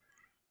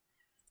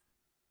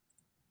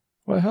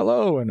Well,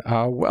 hello, and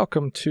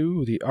welcome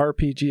to the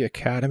RPG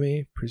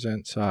Academy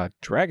presents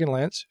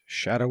Dragonlance,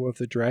 Shadow of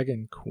the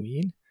Dragon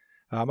Queen.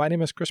 My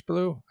name is Chris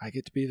Ballou. I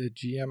get to be the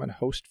GM and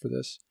host for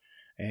this.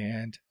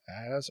 And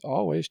as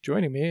always,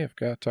 joining me, I've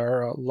got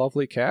our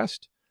lovely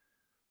cast.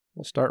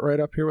 We'll start right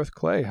up here with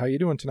Clay. How you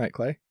doing tonight,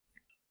 Clay?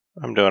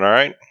 I'm doing all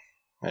right.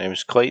 My name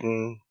is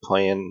Clayton,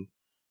 playing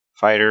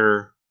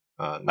Fighter,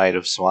 Knight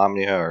of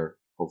Solamnia, or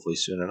hopefully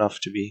soon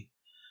enough to be,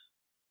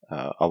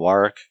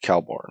 Alaric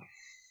Calborn.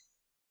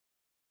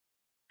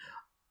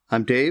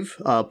 I'm Dave,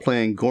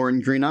 playing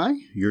Goran Greeneye,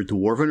 your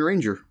Dwarven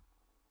Ranger.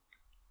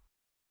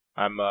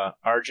 I'm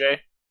RJ.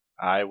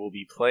 I will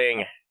be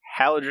playing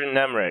Haladrin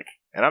Nemric,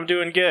 and I'm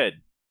doing good.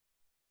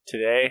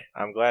 Today,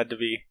 I'm glad to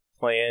be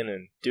playing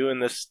and doing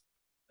this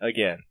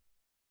again.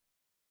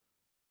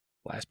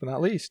 Last but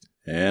not least.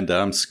 And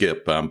I'm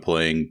Skip. I'm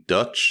playing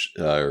Dutch,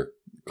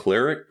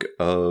 Cleric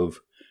of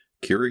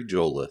Kiri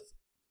Jolith.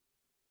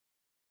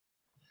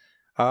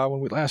 When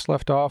we last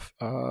left off,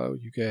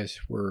 you guys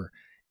were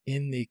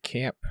in the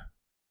camp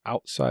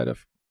outside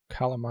of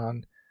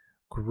Kalaman,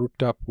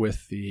 grouped up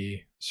with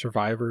the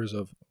survivors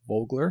of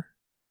Vogler.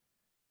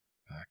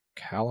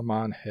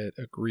 Kalaman had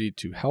agreed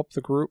to help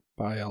the group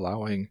by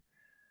allowing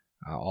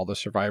all the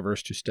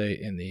survivors to stay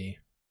in the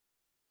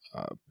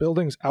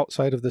buildings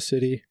outside of the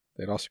city.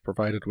 They'd also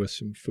provided with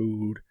some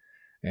food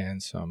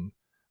and some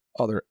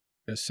other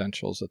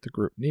essentials that the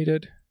group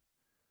needed.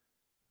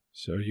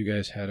 So you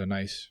guys had a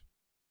nice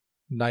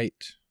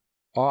night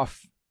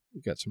off.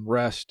 You got some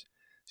rest.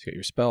 You got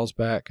your spells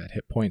back, got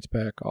hit points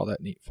back, all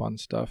that neat fun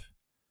stuff.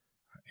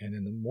 And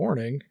in the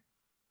morning,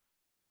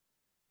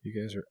 you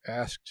guys are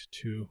asked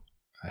to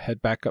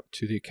head back up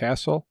to the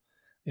castle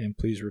and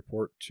please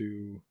report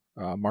to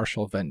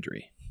Marshal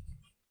Vendry.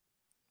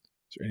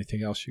 Is there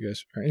anything else you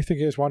guys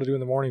want to do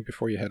in the morning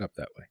before you head up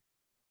that way?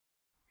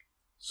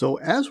 So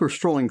as we're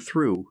strolling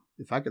through,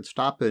 if I could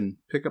stop and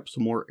pick up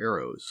some more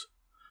arrows.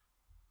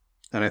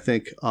 And I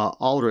think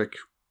Aldrich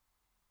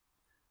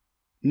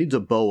needs a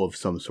bow of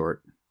some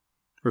sort.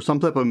 Or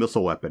some type of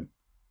missile weapon.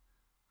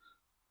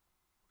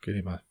 Get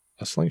him a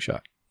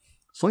slingshot.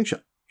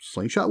 Slingshot.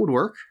 Slingshot would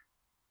work.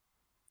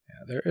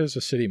 Yeah, there is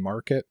a city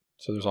market,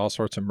 so there's all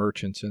sorts of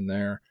merchants in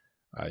there.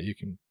 You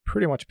can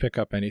pretty much pick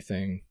up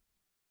anything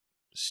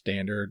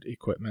standard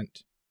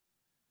equipment.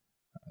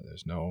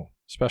 There's no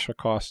special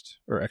cost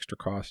or extra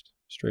cost,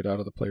 straight out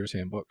of the player's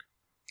handbook.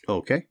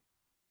 Okay.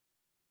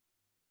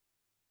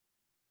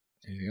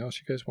 Anything else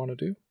you guys want to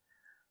do?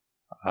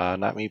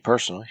 Not me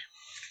personally.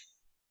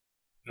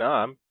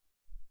 No,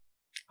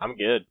 I'm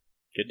good.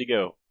 Good to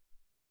go.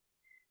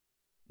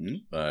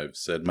 I've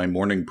said my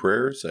morning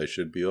prayers. I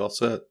should be all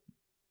set.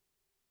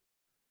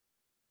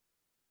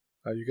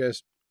 You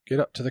guys get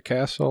up to the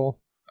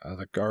castle.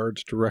 The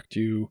guards direct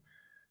you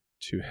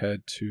to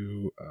head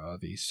to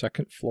the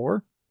second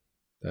floor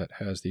that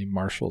has the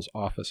marshal's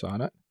office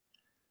on it.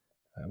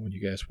 When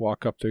you guys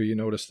walk up there, you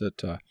notice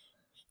that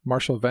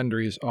Marshal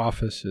Vendry's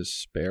office is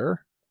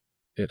spare.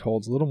 It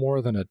holds little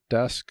more than a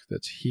desk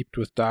that's heaped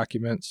with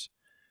documents,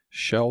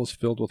 shelves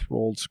filled with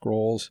rolled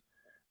scrolls,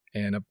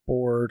 and a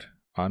board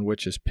on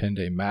which is pinned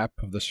a map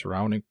of the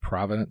surrounding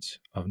province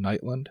of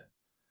Nightland.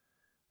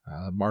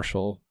 The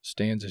marshal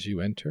stands as you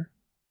enter.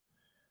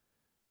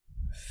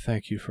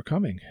 Thank you for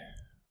coming.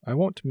 I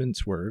won't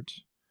mince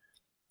words.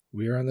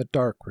 We are in the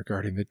dark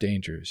regarding the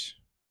dangers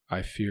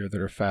I fear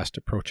that are fast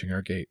approaching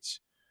our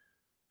gates.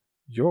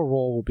 Your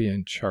role will be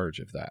in charge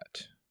of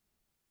that.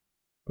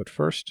 But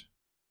first,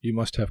 you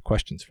must have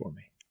questions for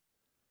me.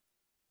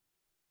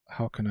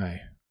 How can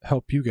I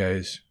help you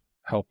guys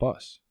help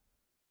us?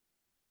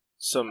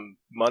 Some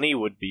money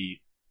would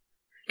be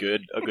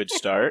a good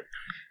start.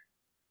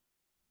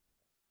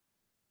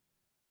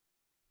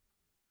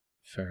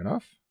 Fair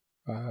enough.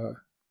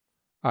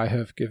 I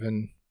have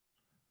given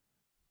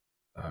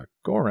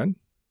Goran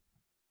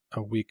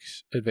a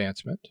week's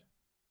advancement.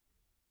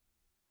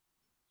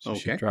 So Okay.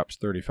 she drops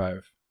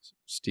 35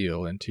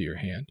 steel into your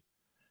hand.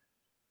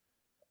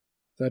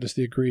 That is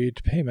the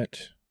agreed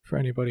payment for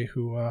anybody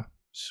who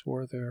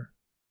swore their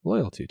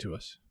loyalty to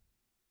us.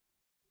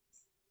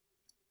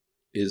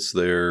 Is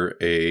there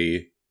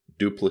a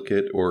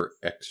duplicate or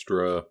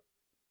extra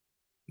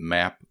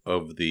map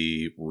of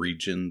the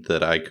region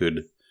that I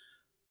could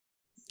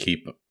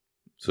keep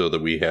so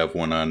that we have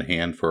one on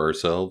hand for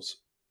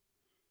ourselves?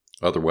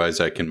 Otherwise,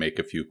 I can make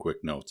a few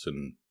quick notes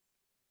and,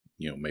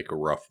 make a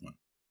rough one.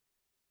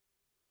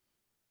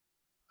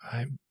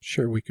 I'm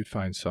sure we could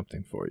find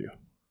something for you.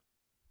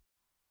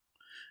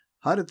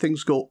 How did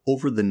things go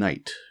over the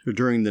night, or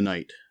during the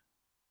night?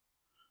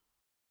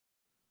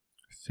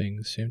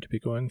 Things seem to be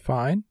going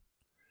fine.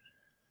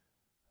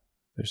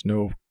 There's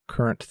no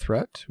current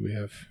threat. We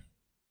have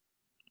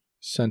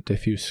sent a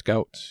few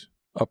scouts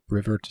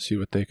upriver to see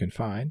what they can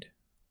find.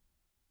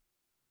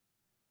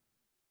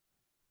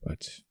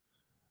 But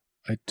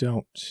I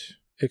don't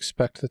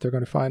expect that they're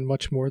going to find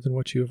much more than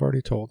what you have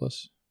already told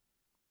us.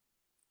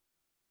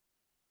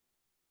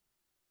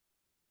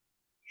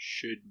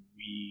 Should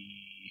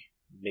we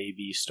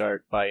maybe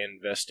start by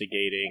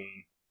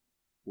investigating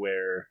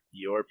where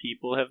your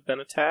people have been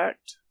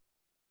attacked?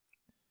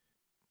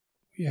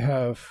 We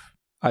have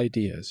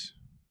ideas.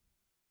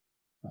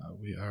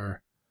 We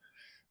are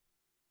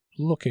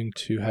looking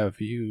to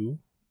have you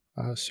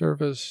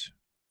serve as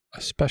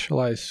a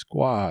specialized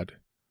squad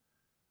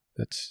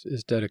that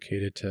is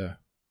dedicated to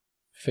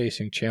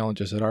facing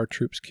challenges that our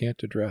troops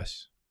can't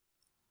address.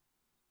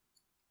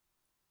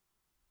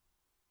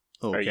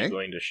 Okay. Are you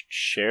going to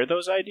share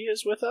those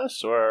ideas with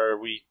us, or are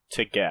we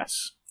to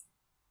guess?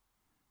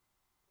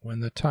 When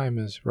the time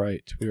is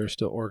right, we are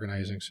still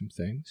organizing some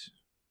things.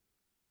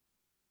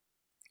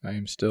 I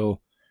am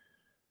still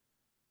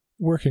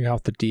working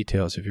out the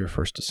details of your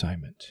first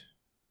assignment.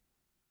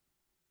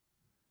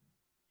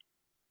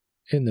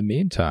 In the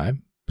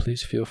meantime,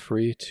 please feel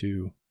free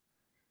to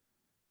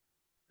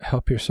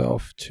help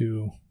yourself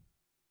to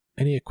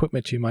any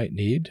equipment you might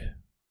need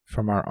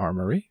from our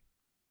armory,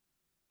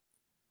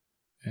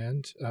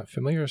 and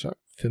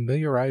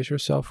familiarize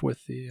yourself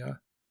with the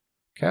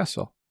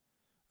castle.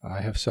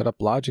 I have set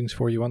up lodgings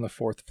for you on the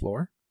 4th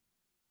floor.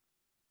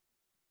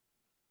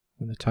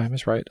 When the time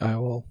is right, I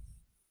will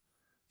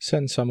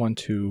send someone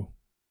to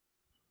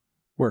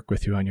work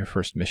with you on your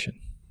first mission.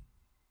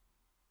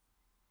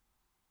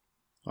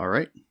 All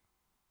right.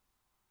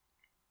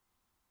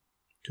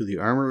 To the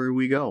armory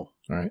we go.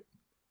 All right.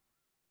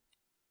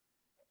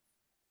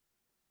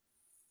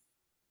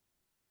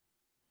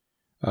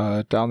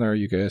 Down there,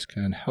 you guys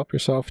can help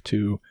yourself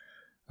to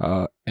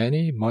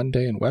any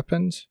mundane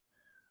weapons,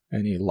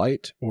 any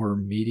light or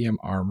medium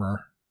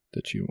armor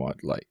that you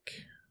would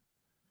like.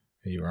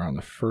 You are on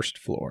the 1st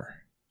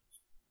floor.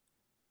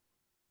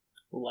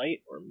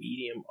 Light or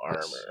medium armor?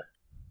 Yes.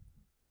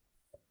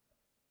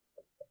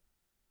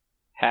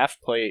 Half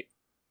plate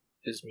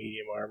is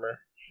medium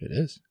armor. It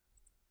is.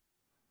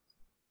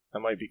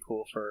 That might be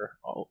cool for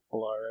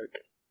Alaric.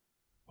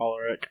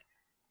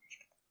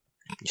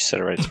 You said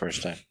it right the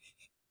first time.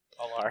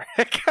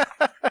 Alaric.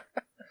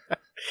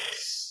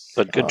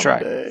 But good try.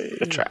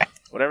 Good try.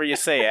 Whatever you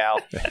say,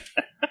 Al.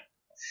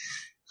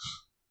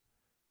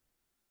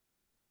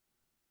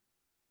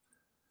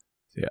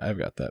 Yeah, I've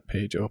got that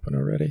page open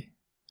already.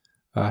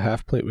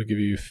 Half plate would give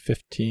you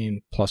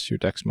 15 plus your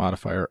dex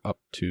modifier up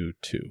to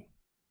 2.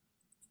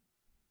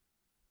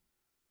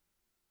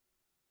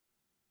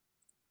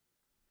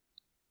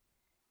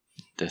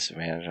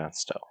 Disadvantage on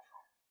stealth.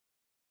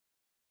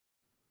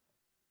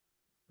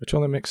 Which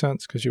only makes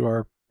sense because you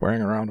are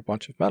wearing around a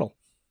bunch of metal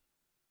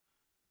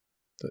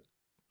that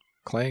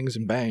clangs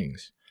and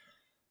bangs.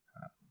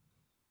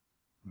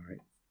 All right.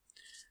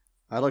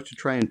 I'd like to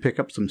try and pick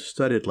up some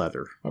studded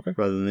leather. Okay.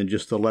 Rather than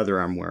just the leather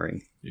I'm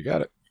wearing. You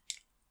got it.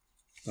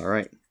 All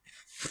right.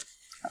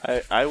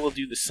 I will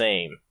do the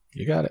same.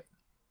 You got it.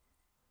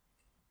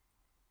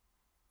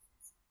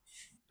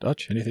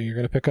 Dutch, anything you're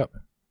going to pick up?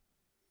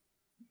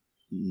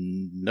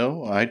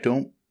 No, I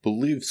don't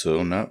believe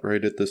so. Not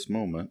right at this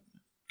moment.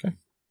 Okay.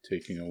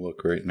 Taking a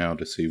look right now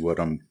to see what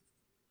I'm...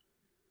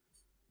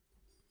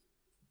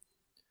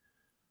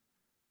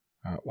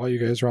 While you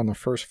guys are on the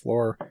 1st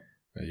floor,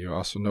 you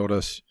also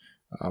notice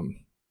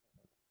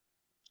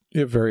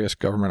you have various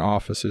government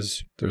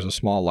offices. There's a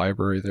small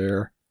library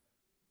there.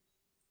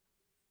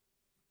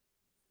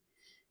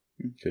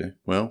 Okay.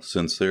 Well,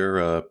 since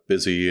they're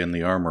busy in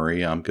the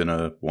armory, I'm going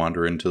to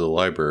wander into the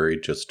library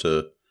just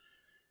to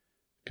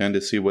kind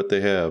of see what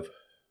they have.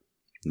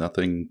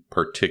 Nothing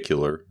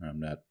particular. I'm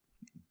not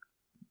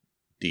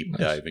deep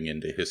diving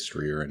into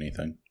history or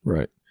anything.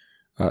 Right.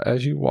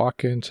 As you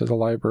walk into the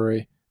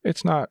library,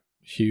 it's not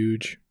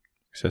huge.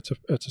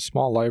 It's a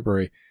small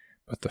library,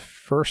 but the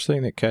first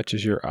thing that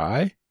catches your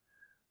eye,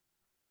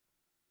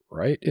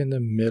 right in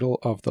the middle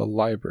of the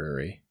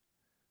library,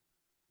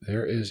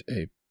 there is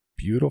a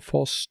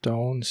beautiful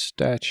stone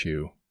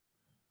statue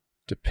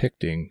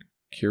depicting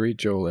Kiri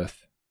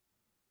Jolith.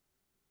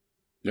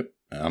 Yep,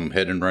 I'm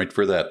heading right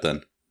for that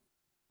then.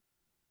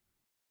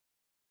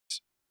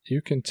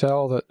 You can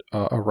tell that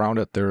around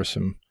it there is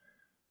some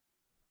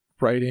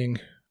writing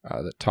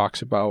that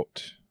talks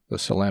about the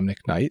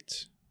Solamnic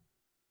Knights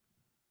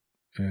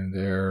and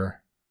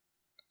their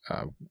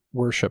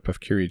worship of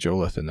Kiri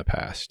Jolith in the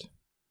past.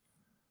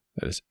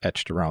 That is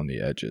etched around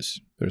the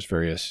edges. There's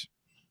various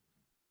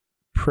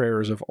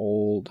prayers of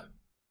old,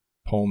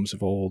 poems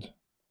of old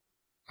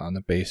on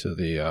the base of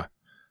the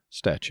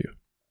statue.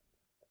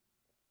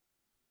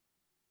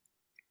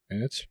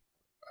 And it's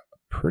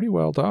pretty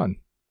well done.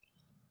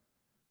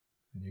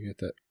 And you get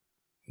that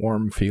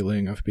warm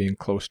feeling of being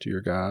close to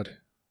your god.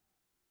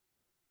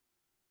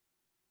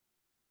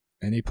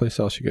 Any place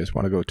else you guys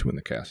want to go to in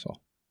the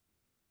castle?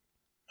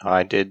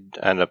 I did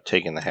end up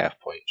taking the half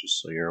plate,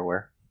 just so you're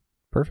aware.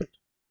 Perfect.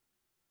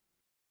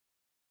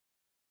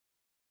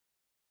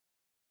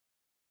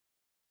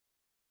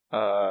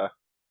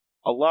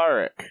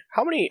 Alaric,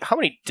 how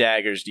many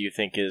daggers do you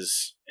think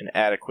is an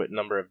adequate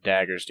number of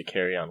daggers to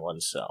carry on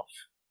oneself?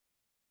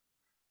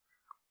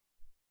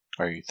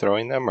 Are you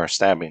throwing them or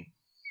stabbing?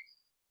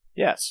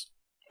 Yes.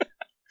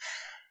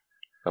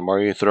 The more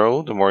you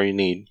throw, the more you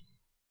need.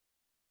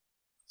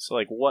 So,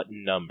 like, what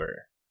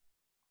number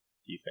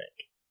do you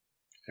think?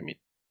 I mean,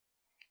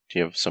 Do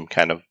you have some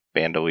kind of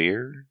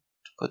bandolier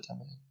to put them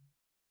in?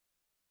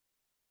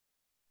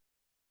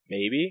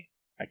 Maybe.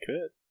 I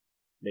could.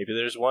 Maybe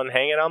there's one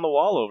hanging on the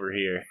wall over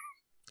here.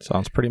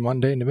 Sounds pretty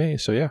mundane to me,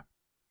 so yeah.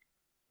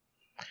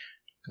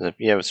 'Cause if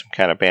you have some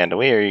kind of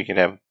bandolier, you could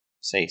have,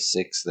 say,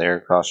 6 there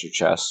across your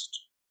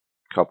chest,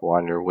 a couple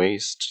on your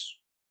waist.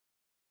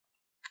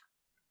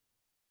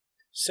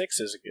 6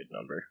 is a good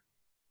number.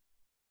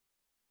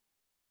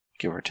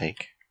 Give or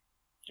take.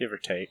 Give or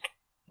take.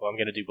 Well, I'm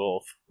going to do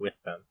both with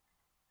them.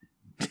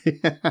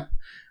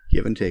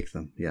 Give and take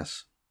them,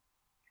 yes.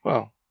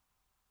 Well,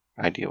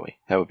 ideally,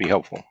 that would be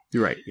helpful.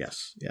 You're right,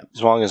 yes. Yeah.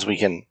 As long as we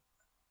can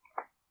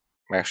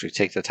actually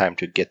take the time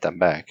to get them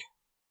back.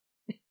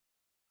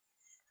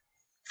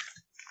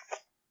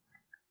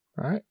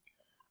 All right.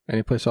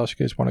 Any place else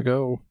you guys want to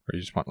go? Or you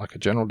just want like a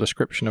general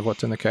description of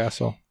what's in the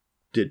castle?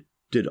 Did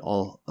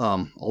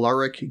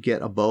Alaric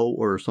get a bow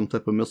or some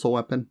type of missile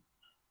weapon?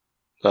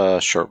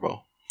 Short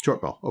bow.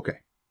 Short bow, okay.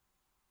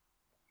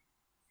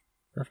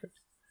 Perfect.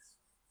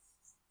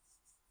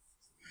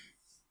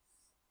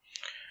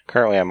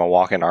 Currently, I'm a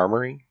walk-in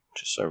armory,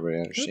 just so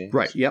everybody understands.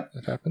 Right, yep.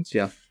 That happens.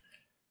 Yeah.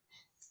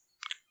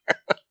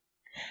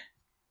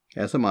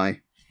 As am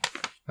I.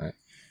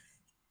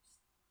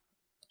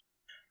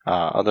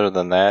 Other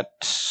than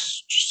that,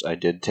 just, I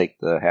did take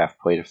the half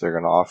plate if they're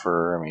going to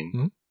offer. I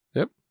mean,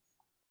 Yep.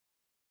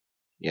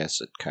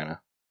 Yes, it kind of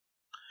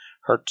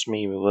hurts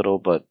me a little,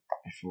 but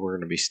if we're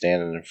going to be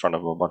standing in front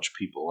of a bunch of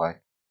people,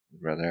 I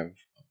would rather have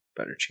a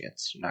better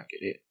chance to not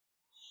get hit.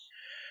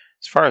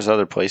 As far as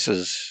other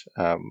places,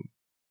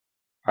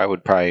 I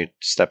would probably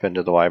step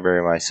into the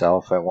library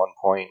myself at one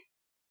point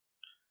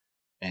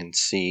and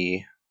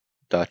see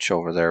Dutch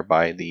over there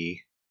by the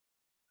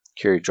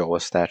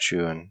Kirijola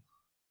statue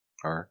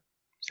or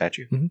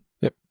statue? Mm-hmm.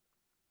 Yep.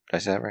 Did I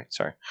say that right?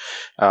 Sorry.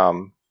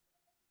 And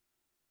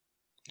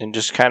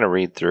just kind of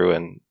read through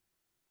and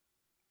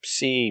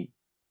see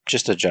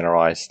just a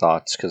generalized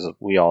thoughts, because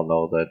we all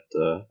know that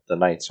the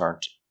knights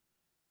aren't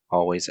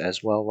always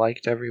as well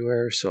liked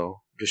everywhere,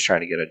 so I'm just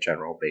trying to get a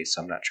general base.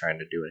 I'm not trying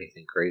to do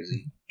anything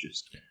crazy.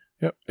 Just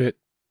It,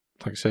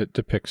 like I said,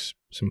 depicts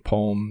some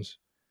poems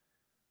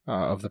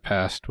of the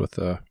past with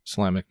the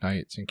Islamic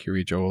knights and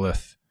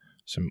Kiri-Jolith,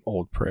 some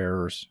old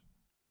prayers.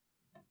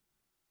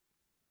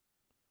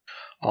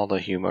 all the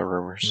humor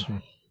rumors. Mm-hmm.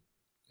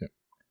 Yep.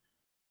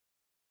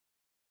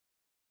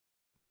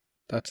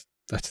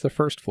 That's the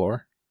first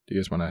floor. Do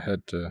you guys want to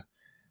head to...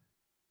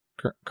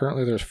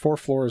 Currently there's 4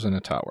 floors and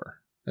a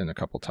tower, and a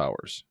couple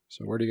towers.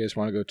 So where do you guys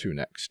want to go to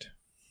next?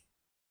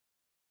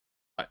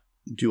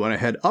 Do you want to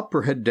head up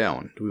or head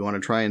down? Do we want to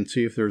try and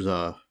see if there's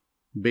a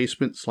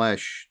basement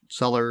 /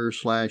 cellar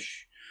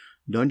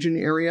 / dungeon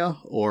area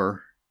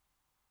or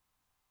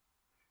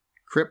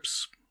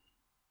crypts?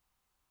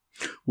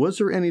 Was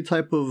there any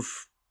type of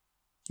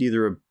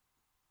either a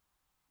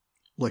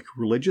like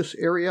religious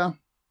area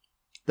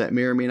that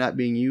may or may not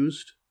being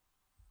used?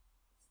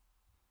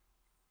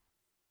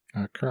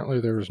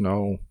 Currently there is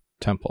no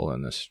temple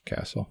in this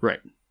castle.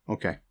 Right.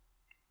 Okay.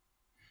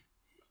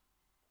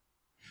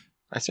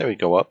 I say we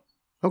go up.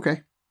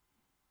 Okay.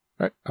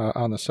 All right.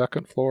 On the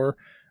second floor,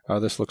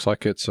 this looks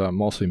like it's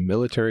mostly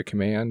military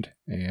command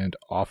and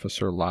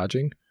officer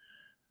lodging.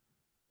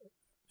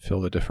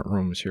 Fill the different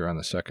rooms here on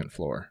the second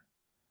floor,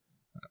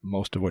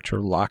 most of which are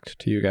locked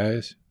to you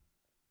guys.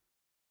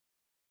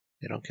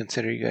 They don't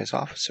consider you guys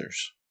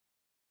officers.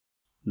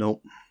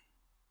 Nope.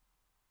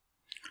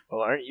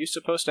 Well, aren't you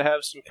supposed to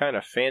have some kind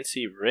of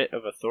fancy writ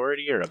of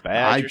authority or a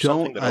badge or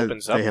something that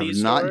opens up these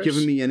doors? They have not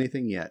given me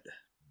anything yet.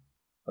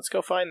 Let's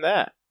go find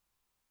that.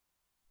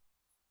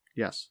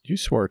 Yes. You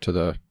swore to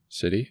the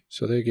city,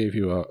 so they gave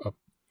you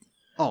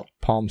a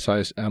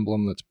palm-sized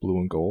emblem that's blue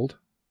and gold.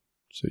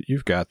 So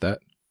you've got that.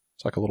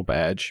 It's like a little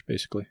badge,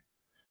 basically.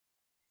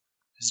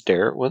 Is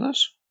Darrett with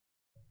us?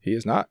 He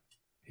is not.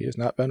 He has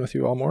not been with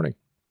you all morning.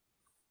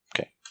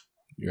 Okay.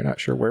 You're not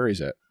sure where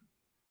he's at.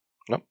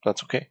 Nope,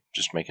 that's okay.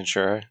 Just making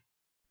sure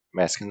I'm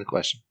asking the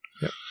question.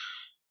 Yep.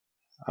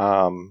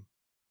 I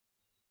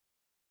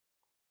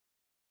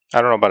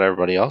don't know about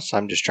everybody else.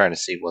 I'm just trying to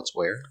see what's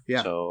where.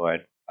 Yeah. So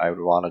I would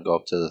want to go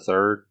up to the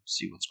third,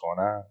 see what's going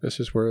on. This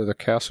is where the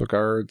castle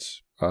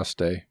guards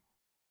stay.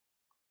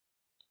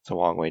 It's a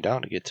long way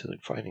down to get to the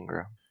fighting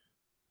ground.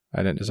 I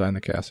didn't design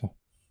the castle.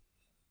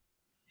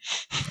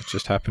 It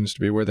just happens to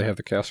be where they have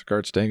the castle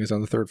guard staying is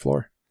on the 3rd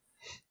floor.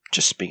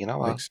 Just speaking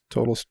out loud. Makes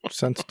total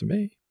sense to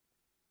me.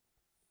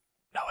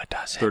 No, it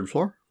doesn't. 3rd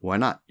floor? Why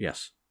not?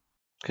 Yes.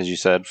 Because you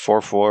said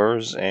 4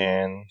 floors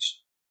and...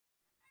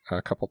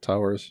 A couple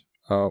towers.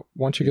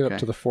 Once you get up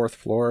to the 4th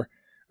floor,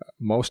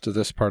 most of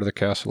this part of the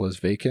castle is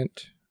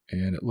vacant,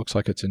 and it looks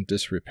like it's in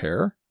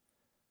disrepair.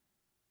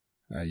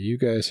 You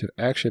guys have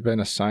actually been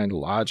assigned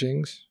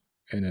lodgings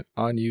in an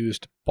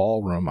unused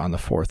ballroom on the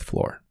 4th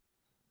floor.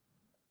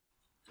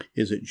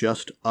 Is it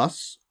just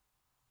us?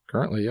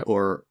 Currently, yep.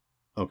 Or,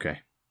 okay.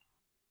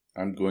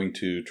 I'm going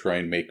to try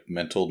and make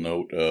mental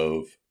note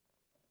of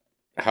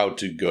how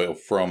to go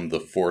from the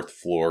 4th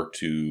floor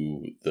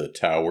to the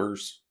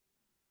towers.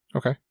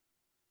 Okay.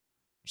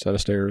 Set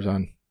of stairs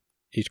on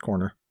each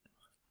corner.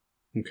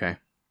 Okay.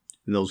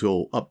 And those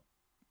go up?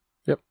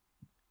 Yep.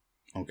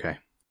 Okay.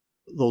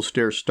 Those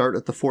stairs start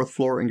at the 4th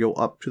floor and go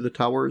up to the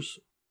towers?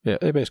 Yeah,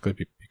 they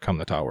basically become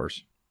the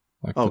towers.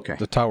 Like okay.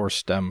 The towers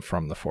stem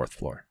from the 4th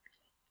floor.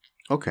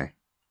 Okay.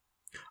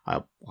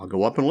 I'll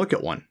go up and look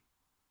at one.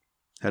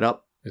 Head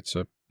up. It's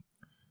a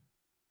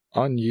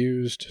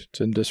unused,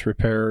 it's in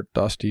disrepair,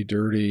 dusty,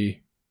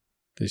 dirty.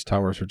 These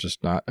towers are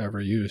just not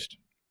ever used.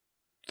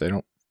 They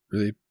don't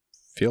really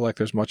feel like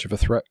there's much of a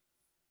threat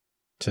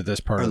to this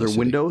part of the city. Are there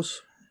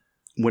windows?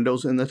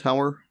 Windows in the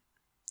tower?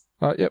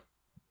 Yep.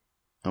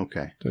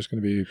 Okay. There's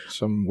going to be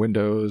some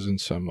windows and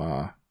some,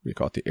 we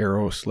call it the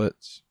arrow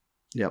slits.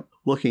 Yep.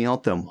 Looking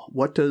out them,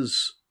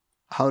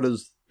 how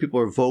does people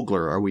are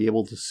Vogler? Are we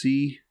able to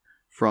see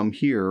from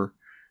here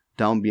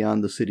down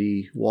beyond the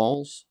city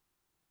walls?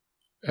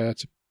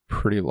 It's a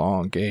pretty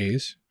long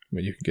gaze. I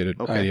mean, you can get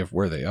an idea of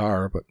where they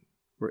are, but...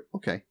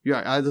 Okay.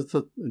 Yeah,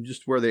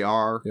 just where they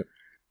are. Yep.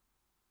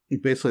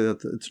 Basically,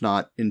 that it's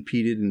not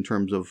impeded in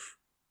terms of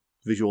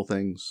visual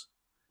things.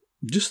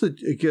 Just to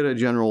get a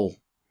general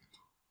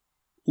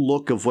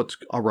look of what's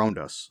around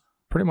us.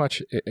 Pretty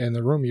much in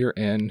the room you're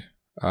in,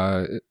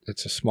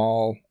 it's a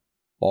small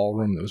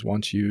ballroom that was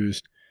once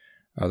used.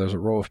 There's a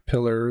row of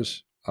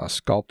pillars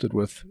sculpted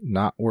with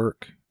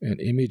knotwork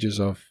and images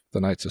of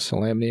the Knights of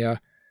Solamnia.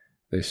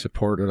 They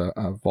supported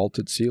a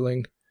vaulted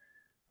ceiling.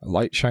 A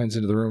light shines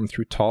into the room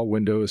through tall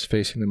windows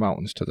facing the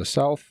mountains to the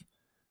south.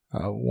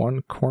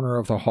 One corner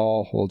of the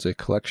hall holds a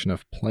collection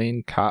of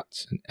plain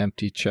cots and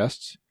empty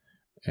chests,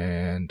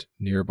 and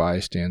nearby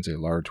stands a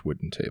large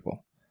wooden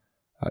table.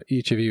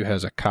 Each of you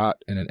has a cot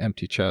and an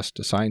empty chest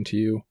assigned to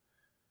you,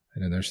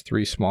 and then there's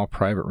 3 small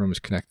private rooms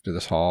connected to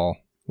this hall,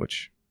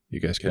 which you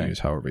guys can use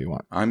however you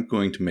want. I'm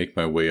going to make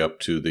my way up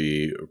to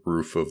the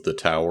roof of the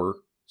tower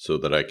so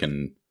that I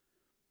can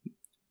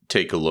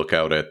take a look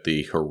out at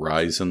the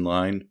horizon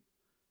line,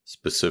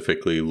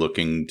 specifically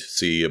looking to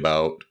see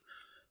about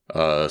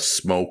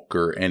smoke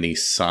or any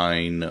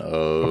sign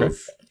of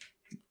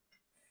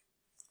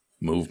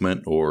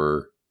movement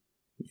or,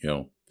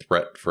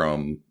 threat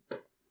from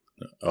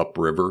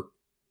upriver.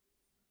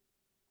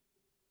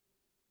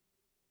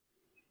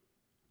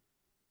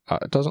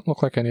 It doesn't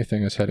look like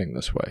anything is heading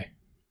this way.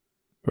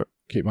 But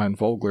keep in mind,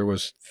 Vogler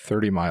was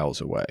 30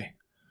 miles away.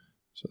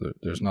 So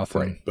there's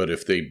nothing. Right. But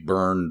if they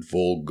burned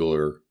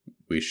Vogler,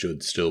 we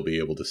should still be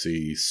able to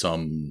see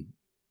some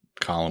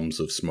columns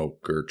of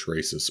smoke or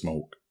trace of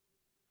smoke.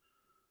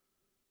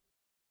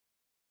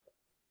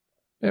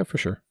 Yeah, for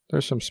sure.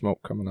 There's some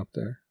smoke coming up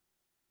there.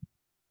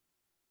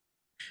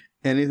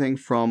 Anything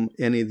from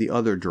any of the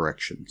other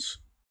directions?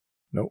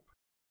 Nope.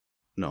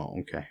 No,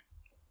 okay.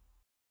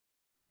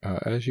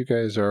 As you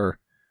guys are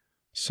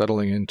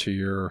settling into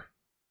your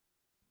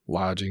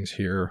lodgings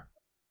here,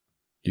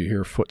 you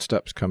hear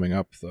footsteps coming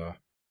up the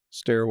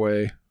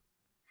stairway,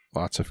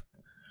 lots of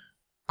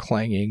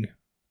clanging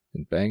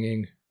and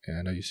banging,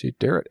 and you see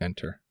Darrett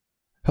enter.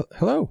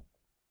 Hello.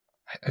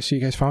 I see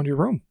you guys found your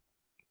room.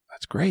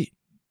 That's great.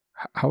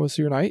 How was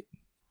your night?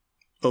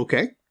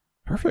 Okay.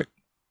 Perfect.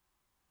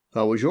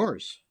 How was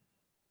yours?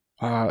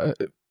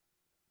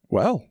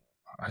 Well,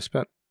 I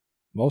spent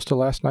most of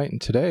last night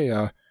and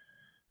today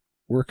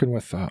working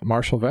with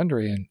Marshal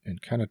Vendry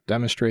and kind of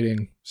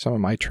demonstrating some of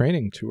my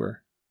training to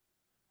her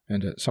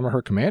and some of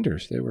her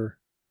commanders. They were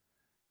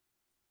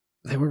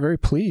very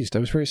pleased. I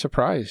was very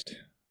surprised.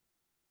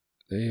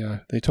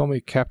 They told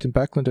me Captain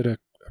Becklin did a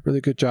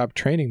really good job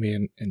training me,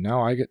 and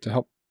now I get to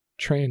help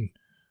train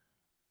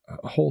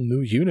a whole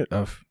new unit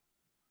of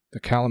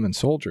the Kalaman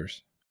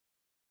soldiers.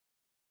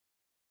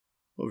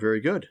 Well,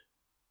 very good.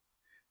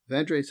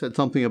 Vandre said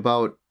something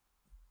about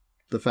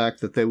the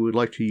fact that they would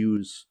like to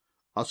use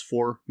us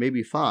 4,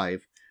 maybe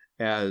 5,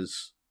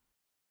 as,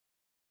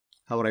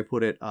 how would I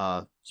put it,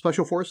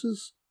 special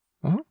forces?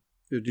 Uh-huh.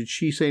 Did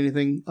she say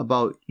anything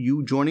about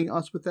you joining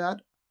us with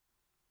that?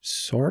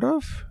 Sort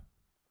of.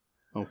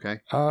 Okay.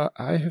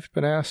 I have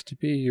been asked to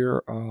be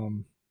your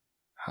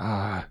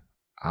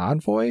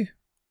envoy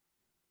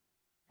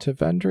to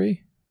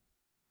Vendry.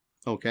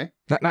 Okay.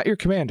 Not your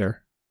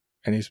commander.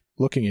 And he's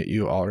looking at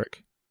you,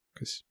 Ulrich,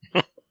 because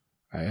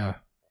I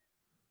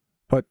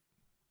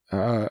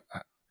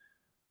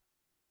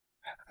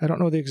don't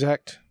know the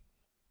exact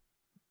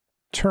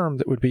term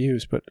that would be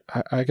used, but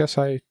I guess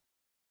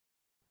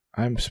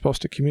I'm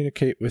supposed to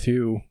communicate with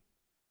you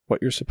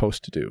what you're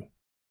supposed to do.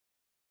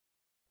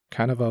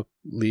 Kind of a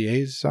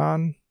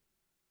liaison.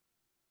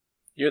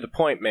 You're the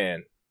point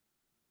man.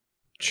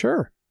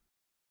 Sure.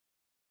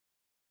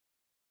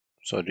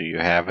 So do you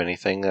have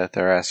anything that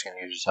they're asking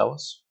you to tell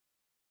us?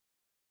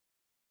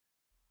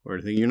 Or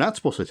anything you're not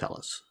supposed to tell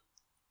us?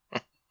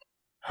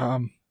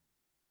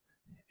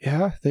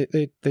 Yeah,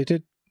 they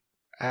did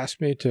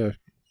ask me to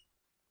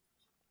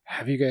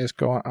have you guys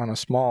go on a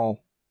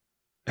small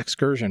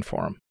excursion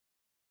for them.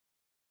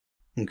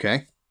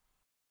 Okay.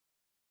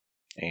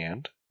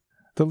 And?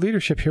 The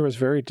leadership here was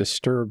very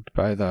disturbed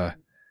by the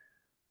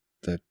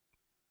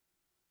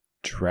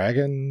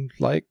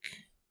dragon-like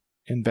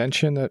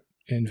invention that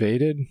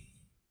invaded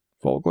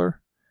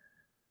Vogler.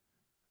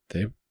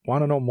 they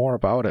want to know more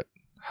about it,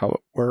 how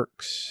it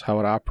works, how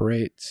it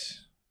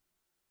operates.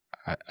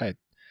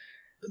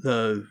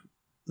 The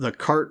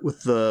cart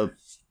with the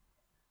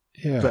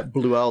that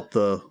blew out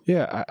the.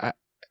 Yeah,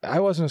 I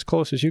wasn't as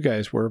close as you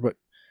guys were, but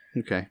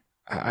Okay.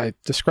 I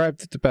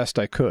described it the best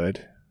I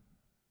could,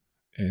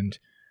 and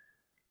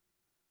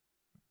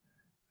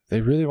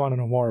they really want to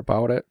know more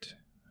about it,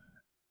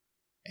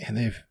 and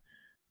they've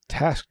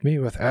tasked me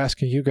with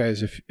asking you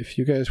guys if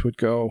you guys would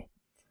go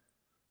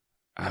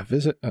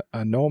visit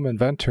a gnome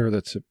inventor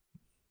that's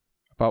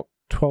about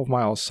 12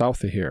 miles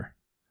south of here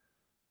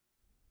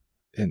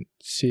and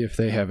see if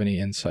they have any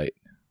insight.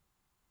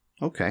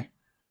 Okay.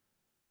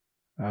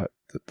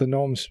 The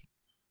gnome's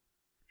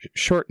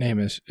short name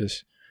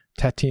is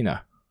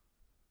Tatina.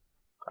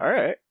 All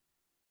right.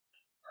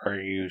 Are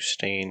you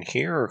staying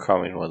here or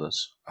coming with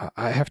us?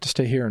 I have to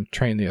stay here and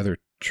train the other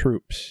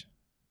troops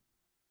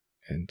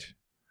and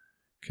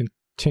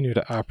continue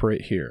to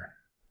operate here.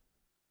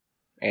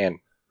 And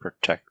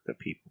protect the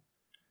people.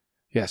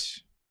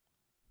 Yes.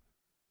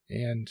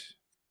 And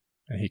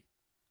he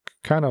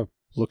kind of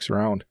looks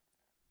around.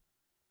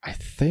 I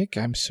think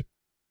I'm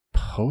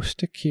supposed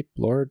to keep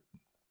Lord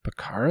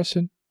Baccharis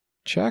in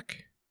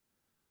check?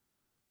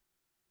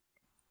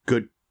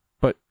 Good.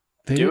 But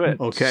they Do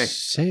didn't Okay.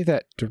 say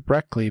that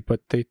directly,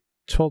 but they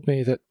told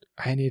me that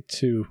I need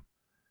to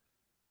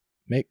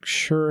make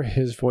sure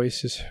his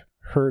voice is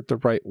heard the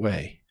right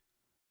way.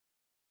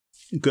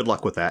 Good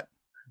luck with that.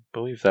 I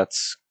believe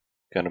that's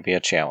going to be a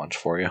challenge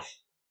for you.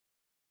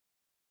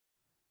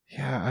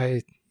 Yeah,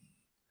 I'm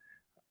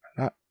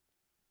not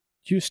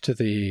used to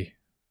the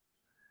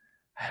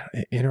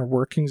inner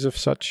workings of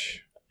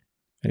such.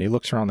 And he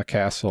looks around the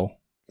castle.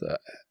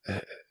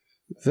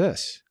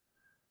 This.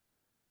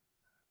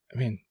 I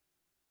mean,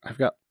 I've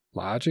got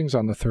lodgings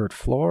on the 3rd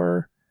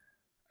floor.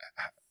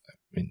 I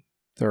mean,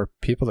 there are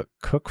people that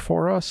cook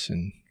for us,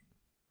 and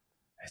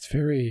it's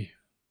very...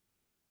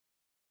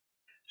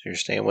 So you're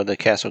staying with the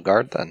castle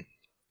guard then?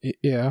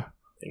 Yeah.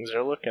 Things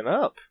are looking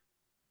up.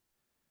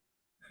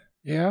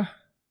 Yeah.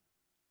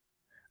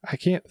 I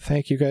can't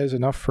thank you guys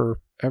enough for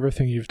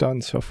everything you've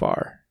done so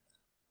far.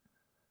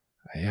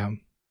 I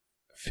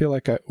feel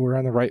like we're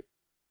on the right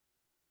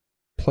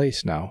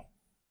place now.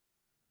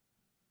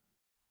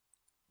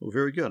 Well,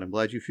 very good. I'm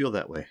glad you feel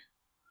that way.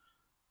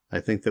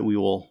 I think that we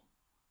will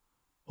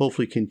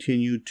hopefully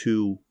continue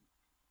to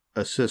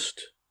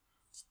assist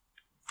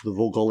the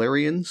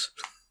Volgolarians,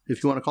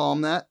 if you want to call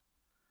them that,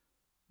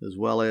 as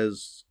well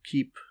as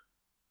keep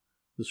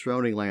the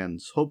surrounding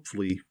lands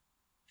hopefully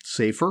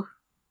safer.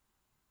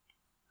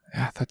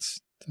 Yeah,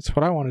 that's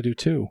what I want to do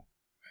too.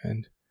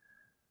 And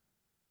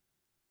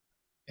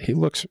he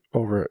looks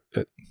over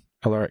at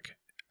Alaric.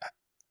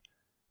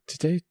 Did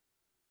they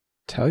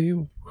tell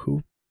you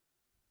who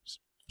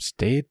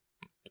stayed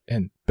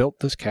and built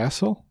this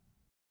castle?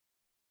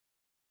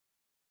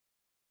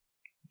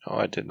 No,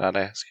 I did not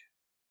ask.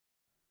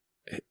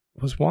 It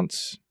was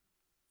once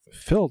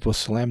filled with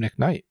Solamnic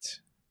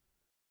knights.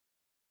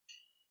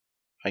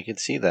 I can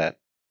see that.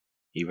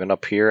 Even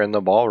up here in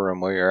the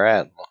ballroom where you're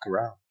at, look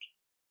around.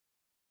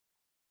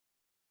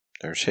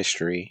 There's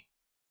history,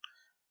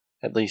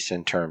 at least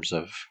in terms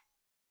of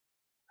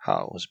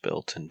how it was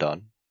built and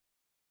done.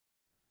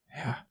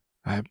 Yeah,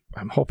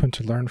 I'm hoping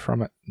to learn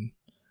from it. And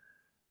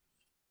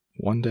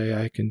one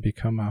day I can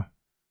become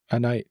a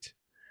knight.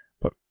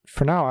 But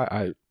for now,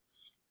 I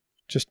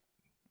just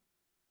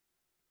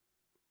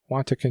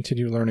want to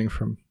continue learning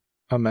from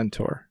a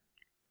mentor.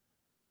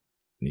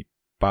 And he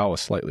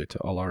bows slightly to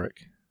Alaric.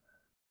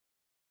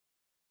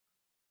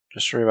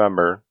 Just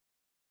remember,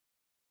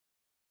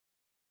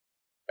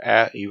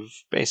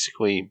 you've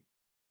basically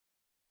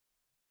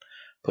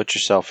put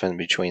yourself in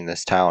between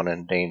this town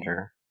and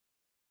danger,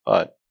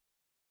 but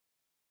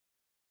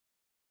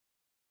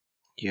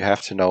you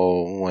have to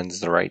know when's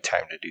the right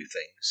time to do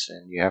things,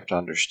 and you have to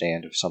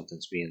understand if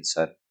something's being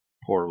said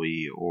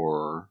poorly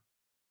or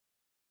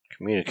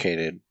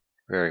communicated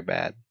very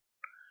bad.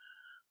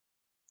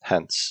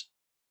 Hence,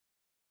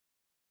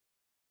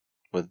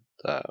 with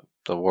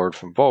the word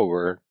from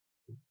Vogler,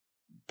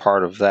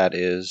 part of that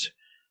is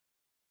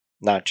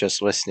not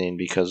just listening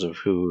because of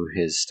who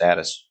his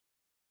status,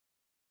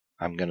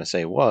 I'm going to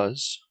say,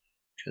 was,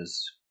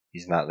 because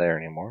he's not there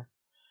anymore,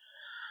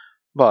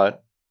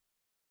 but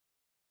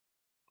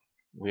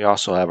we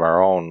also have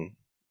our own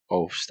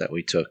oaths that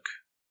we took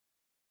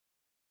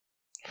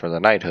for the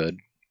knighthood.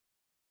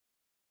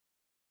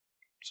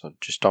 So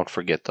just don't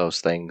forget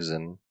those things,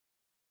 and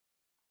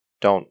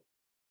don't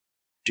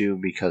do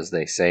because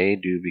they say,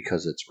 do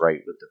because it's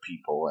right with the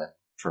people and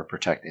for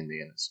protecting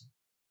the innocent.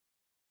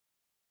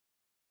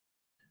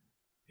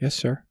 Yes,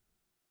 sir.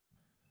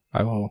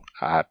 I will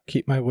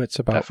keep my wits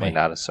about Definitely me.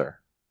 not a sir.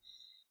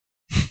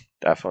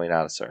 Definitely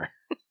not a sir.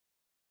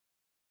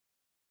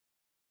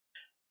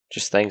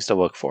 Just things to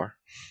look for.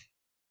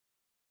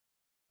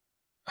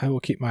 I will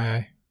keep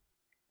my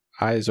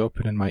eyes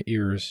open and my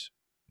ears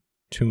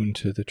tuned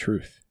to the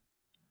truth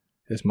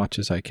as much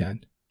as I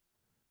can.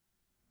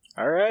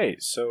 All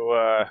right.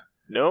 So,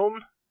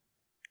 Gnome?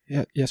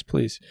 Yeah, yes,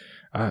 please.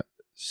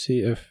 see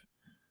if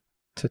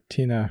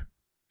Tatina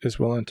is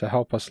willing to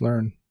help us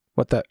learn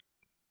what that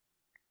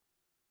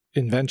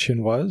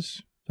invention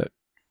was, that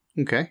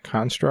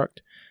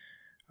construct.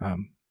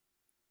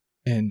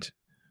 And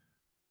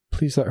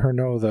please let her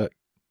know that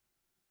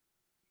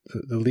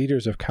the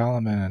leaders of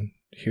Kalaman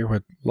here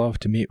would love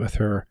to meet with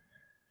her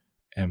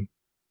and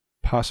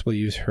possibly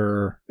use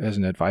her as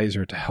an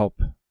advisor to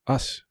help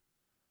us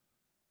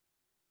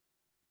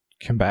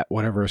combat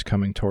whatever is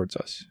coming towards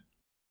us.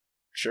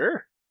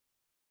 Sure.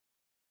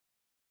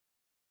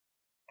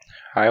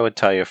 I would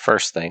tell you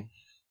first thing,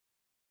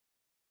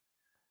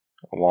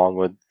 along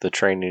with the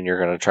training you're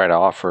going to try to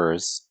offer,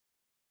 is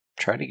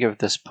try to give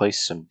this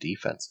place some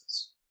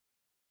defenses.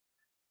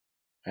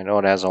 I know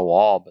it has a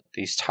wall, but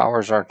these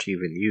towers aren't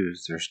even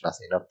used. There's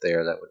nothing up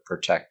there that would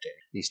protect it.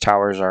 These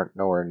towers aren't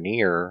nowhere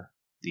near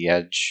the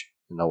edge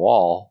in the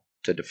wall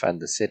to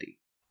defend the city.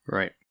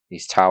 Right.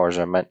 These towers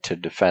are meant to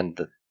defend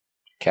the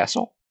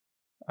castle.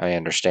 I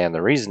understand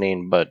the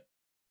reasoning, but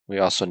we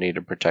also need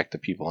to protect the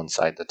people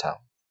inside the town.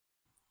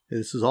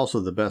 This is also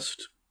the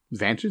best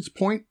vantage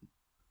point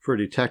for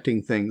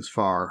detecting things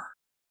far.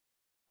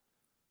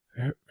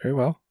 Very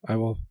well. I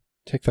will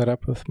take that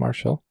up with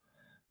Marshal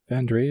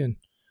Vandry and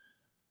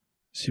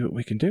see what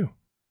we can do.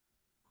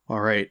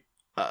 All right.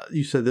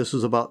 You said this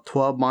is about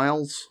 12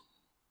 miles?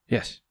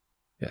 Yes.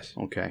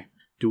 Okay.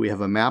 Do we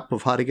have a map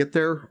of how to get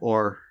there,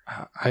 or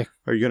are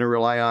you going to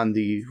rely on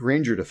the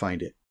ranger to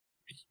find it?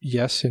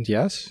 Yes and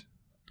yes.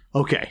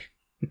 Okay.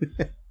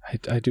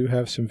 I do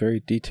have some very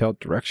detailed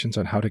directions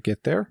on how to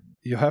get there.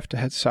 You'll have to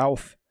head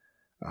south.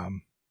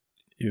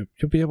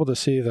 You'll be able to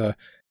see the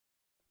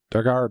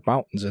Dargard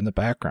Mountains in the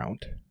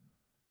background.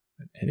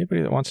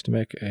 Anybody that wants to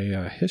make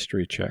a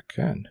history check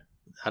can.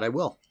 That I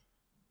will.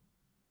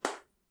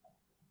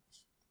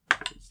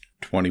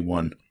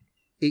 21.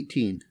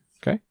 18.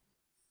 Okay.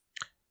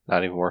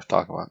 Not even worth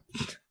talking about.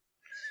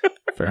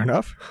 Fair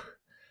enough.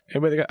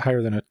 Anybody that got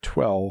higher than a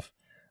 12,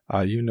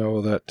 you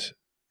know that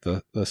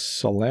the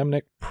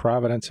Solamnic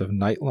Providence of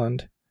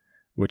Nightland,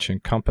 which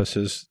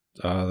encompasses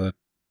the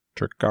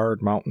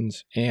Dargard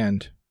Mountains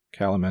and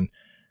Kalaman,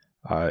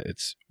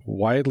 it's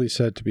widely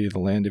said to be the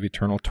land of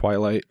eternal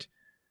twilight,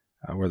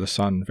 where the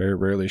sun very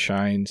rarely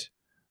shines.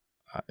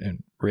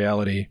 In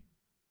reality,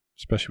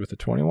 especially with the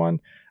 21,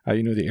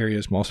 you know the area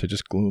is mostly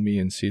just gloomy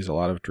and sees a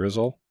lot of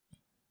drizzle,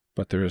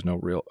 but there is no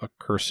real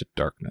accursed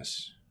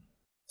darkness.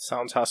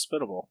 Sounds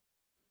hospitable.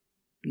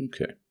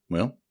 Okay.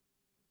 Well,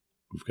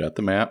 we've got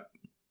the map.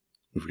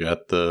 We've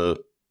got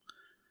the,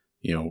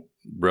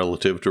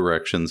 relative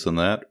directions and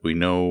that. We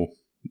know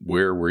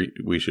where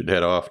we should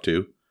head off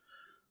to.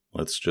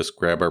 Let's just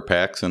grab our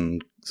packs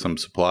and some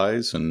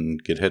supplies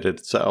and get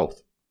headed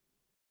south.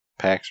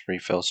 Packs,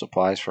 refill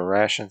supplies for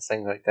rations,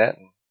 things like that,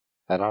 and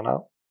head on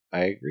out.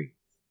 I agree.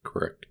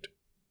 Correct.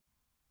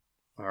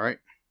 All right.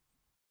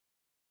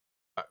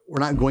 We're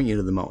not going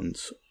into the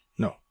mountains.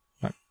 No.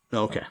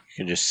 Okay. You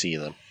can just see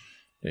them.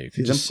 Yeah, you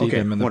can just see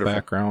them in the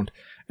background.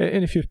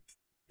 And if you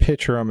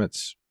picture them,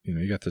 it's,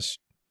 you got this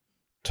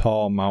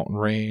tall mountain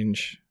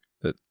range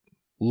that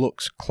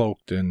looks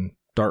cloaked in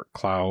dark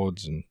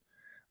clouds and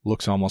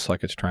looks almost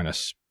like it's trying to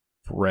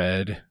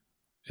spread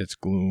its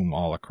gloom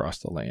all across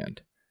the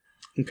land.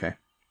 Okay.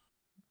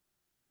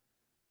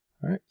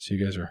 All right. So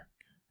you guys are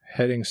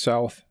heading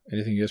south.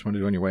 Anything you guys want to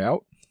do on your way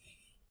out?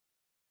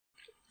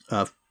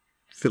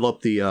 Fill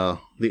up the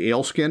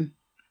ale skin.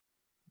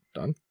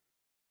 Done.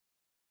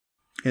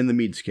 And the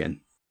mead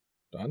skin.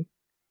 Done.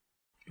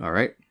 All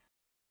right.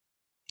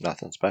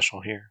 Nothing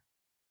special here.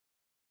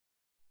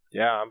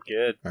 Yeah, I'm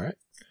good. All right.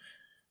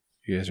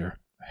 You guys are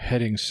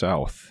heading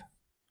south.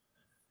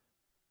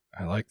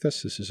 I like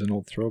this. This is an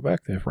old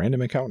throwback. They have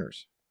random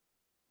encounters.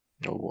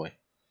 Oh boy.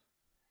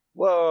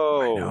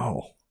 Whoa. I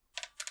know.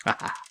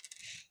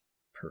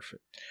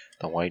 Perfect.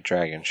 The white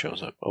dragon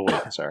shows up. Oh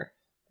wait, sorry.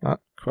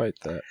 Not quite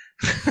that.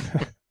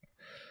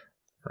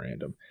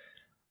 Random.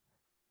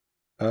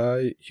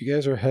 You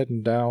guys are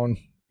heading down.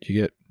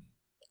 You get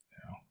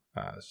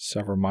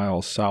several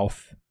miles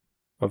south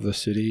of the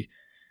city,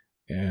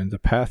 and the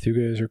path you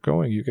guys are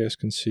going, you guys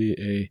can see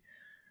a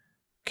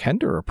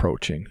Kender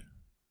approaching.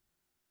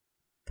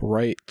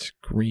 Bright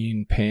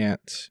green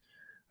pants,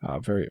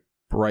 very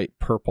bright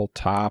purple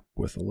top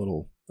with a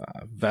little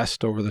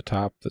vest over the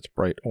top that's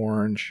bright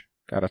orange,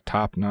 got a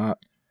top knot,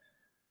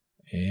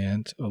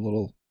 and a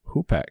little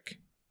hoopak.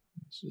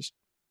 He's just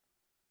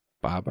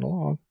bobbing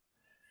along.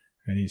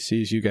 And he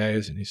sees you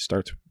guys and he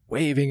starts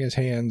waving his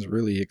hands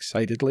really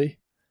excitedly.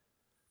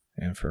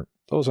 And for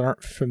those that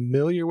aren't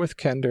familiar with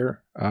Kender,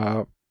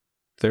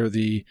 they're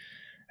the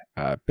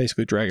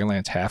basically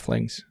Dragonlance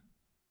halflings,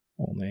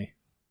 only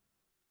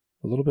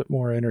a little bit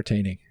more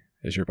entertaining,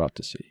 as you're about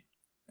to see.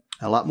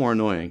 A lot more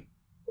annoying.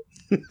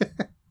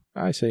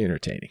 I say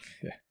entertaining.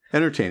 Yeah.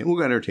 Entertaining. We'll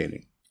go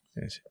entertaining.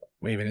 He's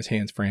waving his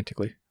hands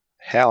frantically.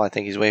 Hal, I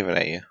think he's waving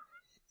at you.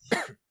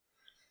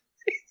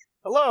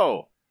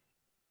 Hello.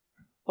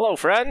 Hello,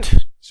 friend.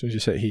 As soon as you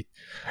say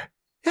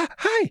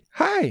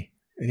hi,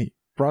 and he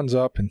runs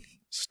up and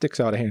sticks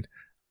out a hand.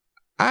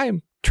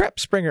 I'm Trap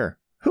Springer.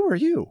 Who are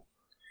you?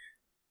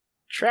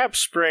 Trap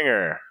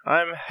Springer,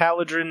 I'm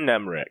Haladrin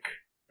Nemric.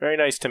 Very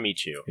nice to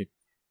meet you. He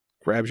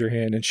grabs your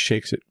hand and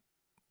shakes it,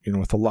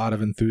 with a lot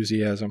of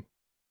enthusiasm.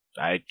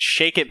 I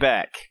shake it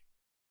back.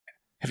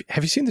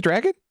 Have you seen the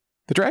dragon?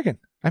 The dragon.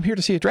 I'm here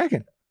to see a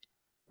dragon.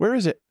 Where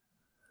is it?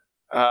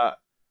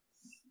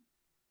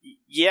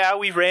 Yeah,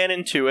 we ran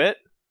into it.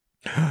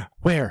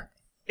 Where?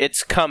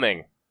 It's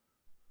coming.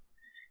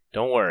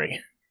 Don't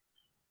worry.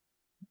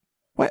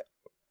 What?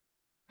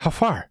 How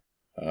far?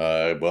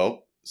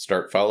 Well,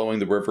 start following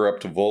the river up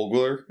to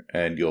Volgler,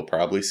 and you'll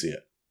probably see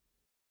it.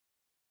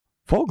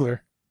 Volgler?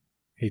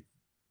 He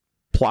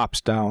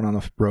plops down on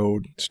the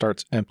road,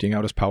 starts emptying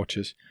out his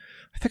pouches.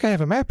 I think I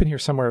have a map in here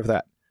somewhere of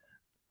that.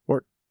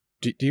 Or,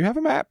 do you have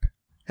a map?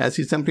 As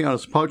he's emptying out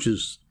his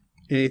pouches,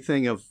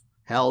 anything of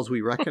Hal's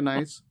we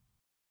recognize?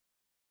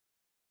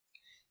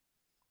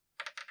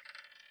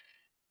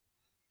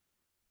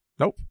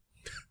 Nope.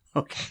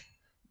 Okay.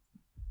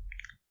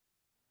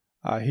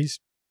 He's,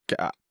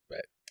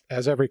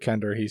 as every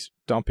Kender, he's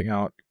dumping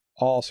out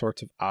all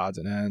sorts of odds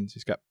and ends.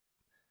 He's got,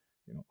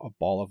 a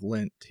ball of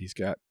lint. He's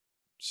got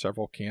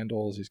several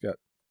candles. He's got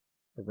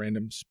a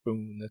random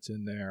spoon that's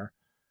in there.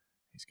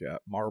 He's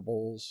got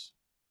marbles.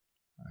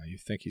 You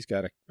think he's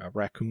got a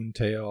raccoon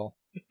tail.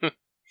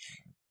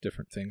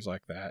 Different things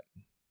like that.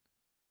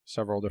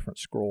 Several different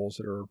scrolls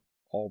that are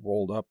all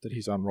rolled up that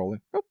he's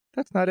unrolling. Nope,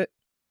 that's not it.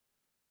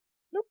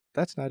 Nope,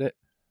 that's not it.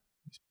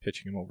 He's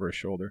pitching him over his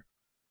shoulder.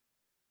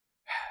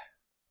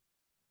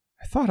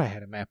 I thought I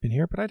had a map in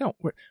here, but I don't.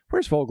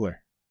 Where's Volgler?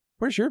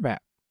 Where's your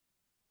map?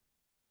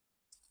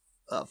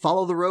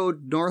 Follow the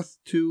road north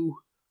to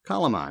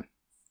Kalaman.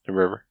 The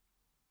river.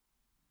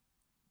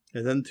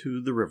 And then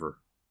to the river.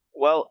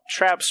 Well,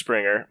 Trap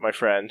Springer, my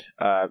friend,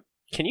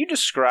 can you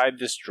describe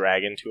this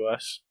dragon to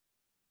us?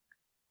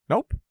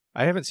 Nope,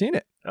 I haven't seen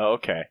it. Oh,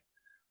 okay.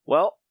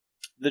 Well,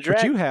 the But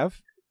dragon... you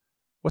have.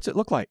 What's it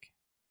look like?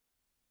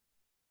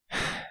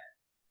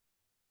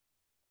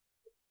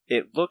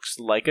 It looks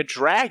like a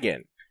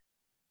dragon.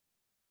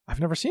 I've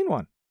never seen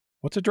one.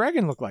 What's a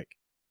dragon look like?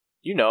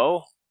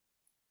 Nope.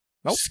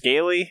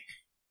 Scaly.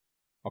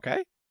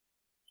 Okay.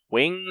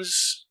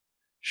 Wings.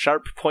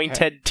 Sharp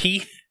pointed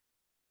teeth.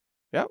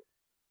 Yep.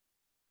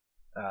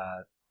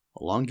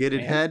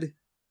 Elongated head.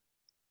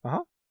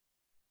 Uh-huh.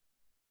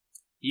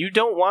 You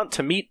don't want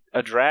to meet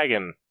a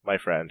dragon, my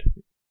friend.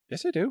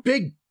 Yes, I do.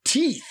 Big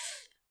teeth.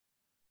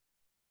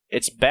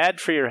 It's bad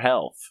for your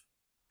health.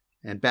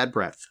 And bad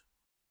breath.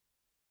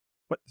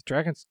 What? The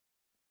dragon's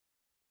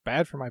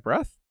bad for my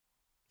breath?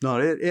 No,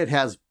 it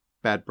has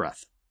bad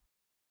breath.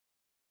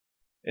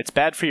 It's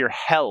bad for your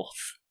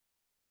health.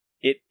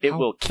 It How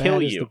will kill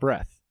bad is you. the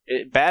breath?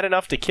 Bad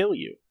enough to kill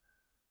you.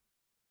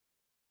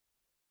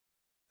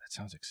 That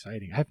sounds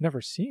exciting. I've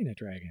never seen a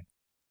dragon.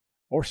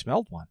 Or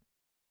smelled one.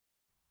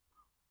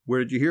 Where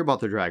did you hear about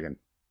the dragon?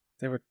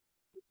 They were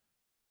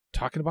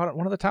talking about it in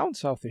one of the towns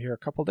south of here a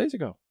couple days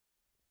ago.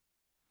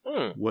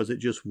 Was it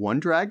just one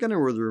dragon, or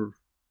were there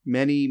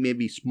many,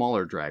 maybe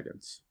smaller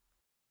dragons?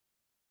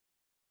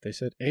 They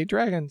said, "Hey,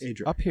 dragons,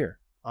 up here.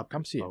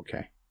 Come see it."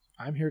 Okay.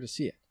 I'm here to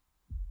see it.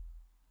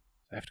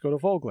 I have to go to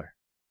Volgler.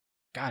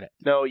 Got it.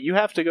 No, you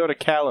have to go to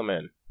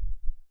Kalaman.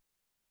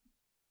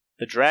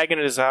 The dragon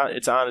is on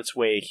its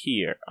way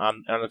here,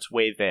 on its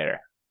way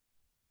there.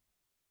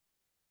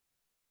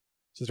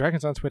 So the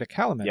dragon's on its way to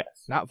Kalaman,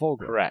 Yes. not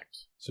Volgler.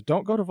 Correct. So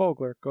don't go to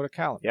Volgler, go to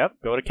Kalaman. Yep,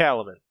 go to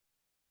Kalaman.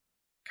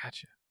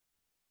 Gotcha.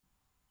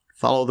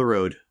 Follow the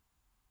road.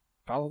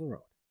 Follow the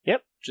road.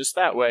 Yep, just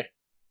that way.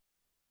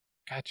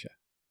 Gotcha.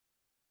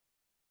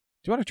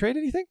 Do you want to trade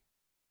anything?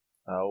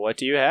 What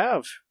do you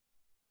have?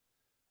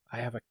 I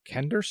have a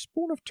Kender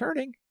spoon of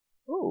turning.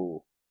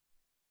 Ooh.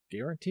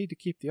 Guaranteed to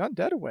keep the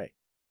undead away.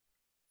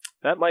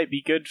 That might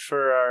be good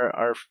for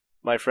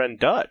my friend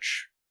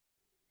Dutch.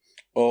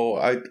 Oh,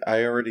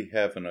 I already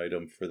have an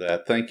item for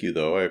that. Thank you,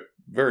 though. I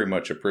very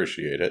much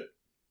appreciate it.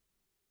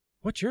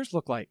 What's yours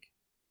look like?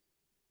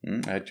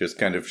 I just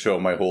kind of show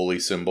my holy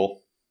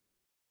symbol.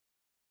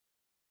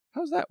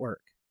 How's that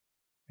work?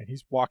 And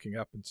he's walking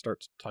up and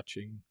starts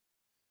touching.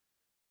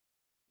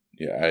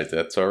 Yeah,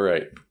 that's all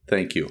right.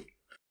 Thank you. Do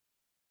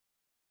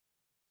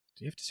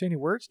you have to say any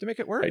words to make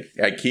it work?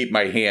 I keep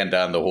my hand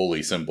on the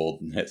holy symbol.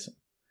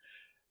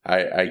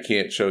 I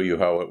can't show you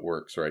how it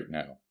works right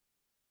now.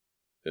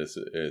 It's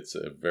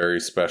a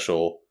very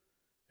special.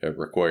 It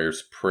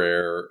requires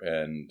prayer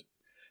and,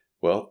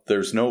 well,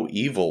 there's no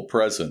evil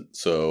present,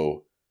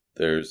 so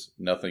there's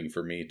nothing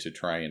for me to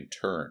try and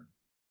turn.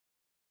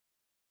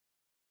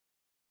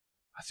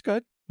 That's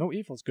good. No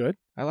evil's good.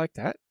 I like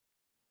that.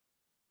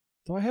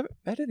 Though I haven't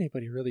met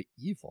anybody really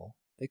evil.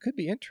 They could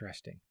be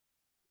interesting.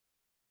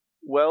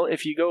 Well,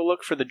 if you go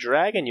look for the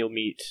dragon, you'll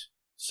meet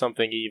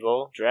something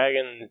evil.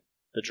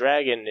 The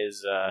dragon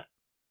is,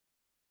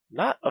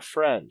 not a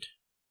friend.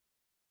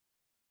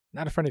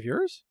 Not a friend of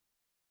yours?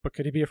 But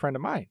could he be a friend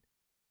of mine?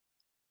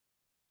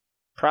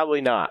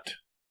 Probably not.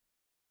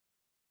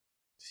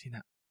 See,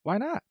 not? Why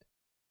not?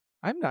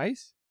 I'm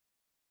nice.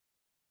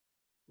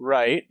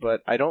 Right,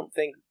 but I don't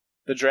think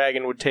the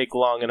dragon would take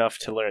long enough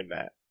to learn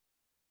that.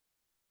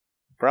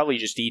 Probably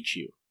just eat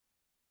you.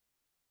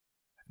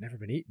 I've never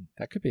been eaten.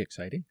 That could be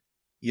exciting.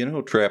 You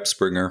know, Trap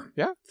Springer.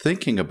 Yeah?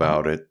 Thinking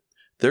about it,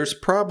 there's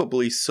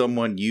probably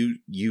someone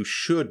you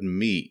should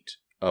meet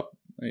up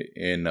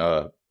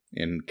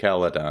in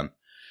Caledon.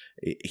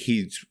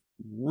 He's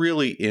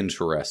really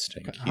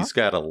interesting. Uh-huh. He's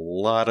got a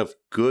lot of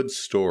good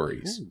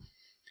stories. Ooh.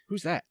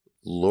 Who's that?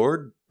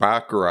 Lord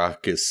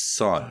Bacharach's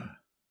son.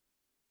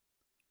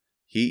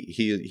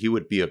 He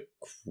would be a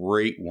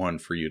great one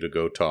for you to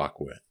go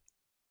talk with.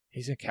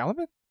 He's in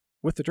Caliban?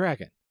 With the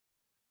dragon?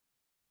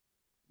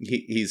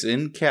 He's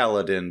in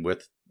Caledon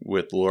with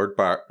Lord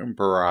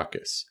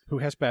Baracus. Who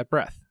has bad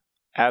breath?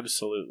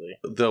 Absolutely.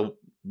 They'll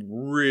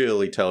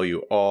really tell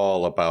you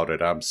all about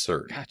it, I'm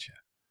certain. Gotcha.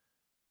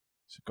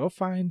 So go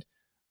find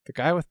the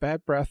guy with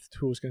bad breath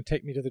who was going to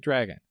take me to the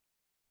dragon.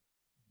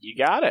 You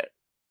got it.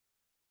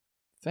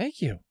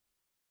 Thank you.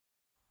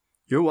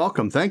 You're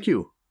welcome. Thank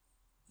you.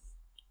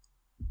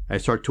 I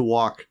start to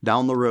walk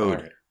down the road.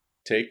 All right.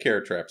 Take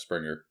care, Trap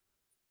Springer.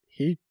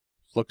 He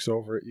looks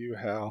over at you,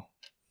 Hal.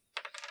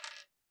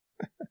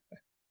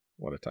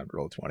 What a time to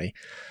roll 20.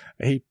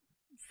 He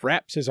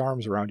wraps his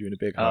arms around you in a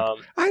big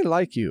hug. I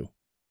like you.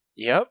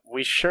 Yep,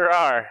 we sure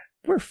are.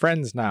 We're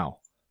friends now.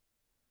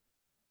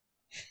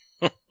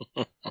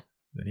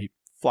 Then he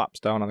flops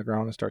down on the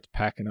ground and starts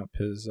packing up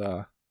his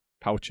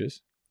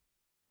pouches.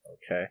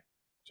 Okay.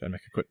 Should I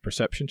make a quick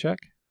perception check?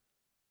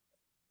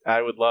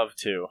 I would love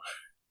to.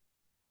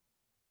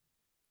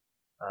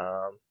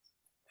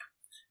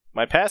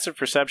 My passive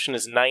perception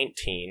is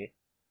 19,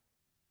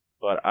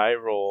 but I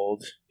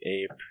rolled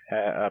a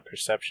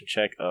perception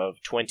check of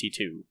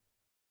 22.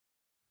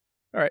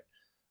 All right.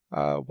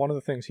 One of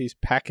the things he's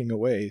packing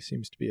away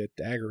seems to be a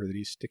dagger that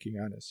he's sticking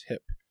on his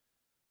hip.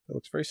 It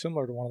looks very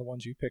similar to one of the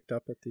ones you picked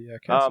up at the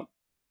castle.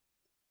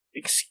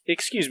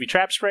 Excuse me,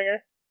 Trap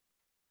Springer?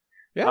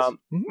 Yes?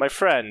 My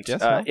friend, Yes,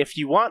 no? if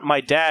you want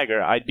my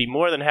dagger, I'd be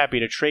more than happy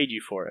to trade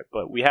you for it,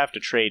 but we have to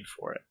trade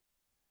for it.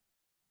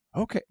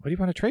 Okay, what do you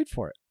want to trade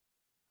for it?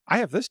 I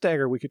have this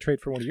dagger we could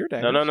trade for one of your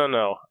daggers.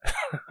 No.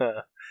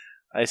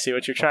 I see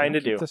what you're trying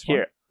to do. This one.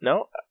 Here.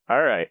 No?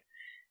 Alright.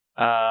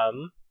 Are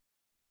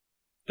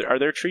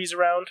there trees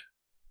around?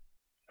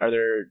 Are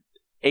there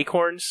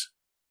acorns?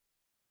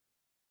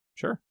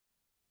 Sure.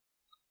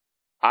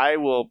 I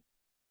will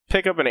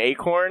pick up an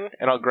acorn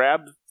and I'll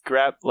grab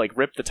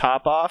rip the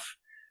top off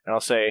and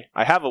I'll say,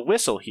 I have a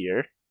whistle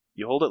here.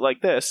 You hold it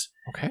like this.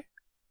 Okay.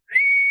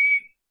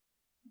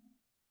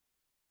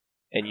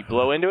 And you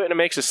blow into it and it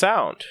makes a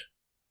sound.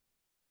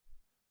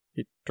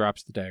 He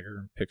drops the dagger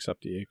and picks up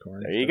the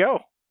acorn. There you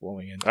go.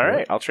 Blowing into All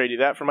right, it. I'll trade you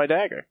that for my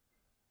dagger.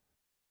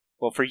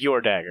 Well, for your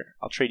dagger.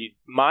 I'll trade you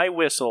my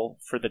whistle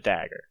for the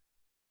dagger.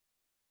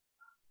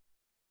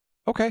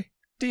 Okay,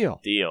 deal.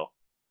 Deal.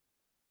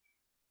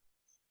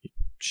 He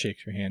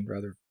shakes your hand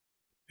rather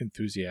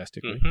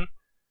enthusiastically. Mm-hmm.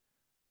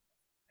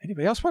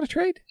 Anybody else want to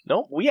trade?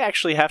 Nope, we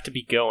actually have to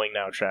be going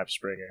now, Trap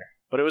Springer.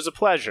 But it was a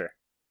pleasure.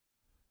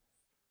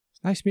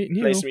 It's nice meeting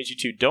you. Nice to meet you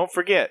too. Don't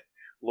forget,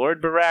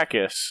 Lord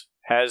Baracus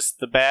has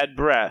the bad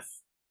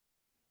breath,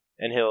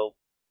 and he'll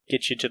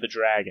get you to the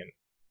dragon.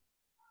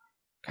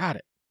 Got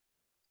it.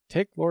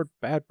 Take Lord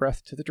Bad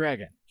Breath to the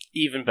dragon.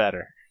 Even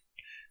better.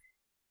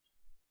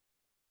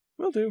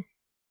 Will do.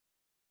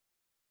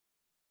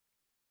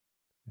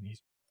 And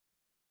he's,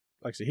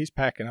 like I said, he's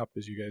packing up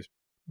as you guys,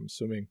 I'm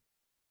assuming,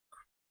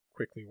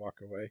 quickly walk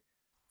away.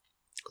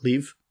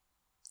 Leave?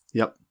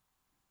 Yep.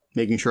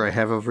 Making sure I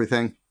have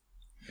everything.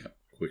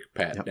 Quick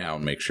pat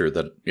down, make sure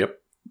that,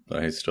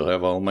 I still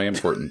have all my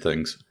important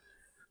things.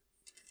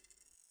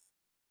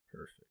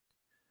 Perfect.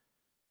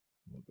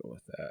 We'll go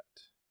with that.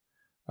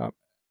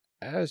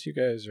 As you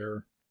guys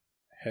are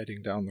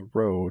heading down the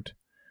road,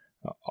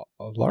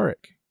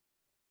 Alaric,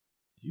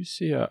 you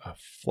see a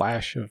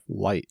flash of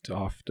light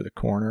off to the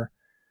corner,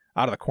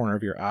 out of the corner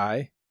of your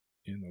eye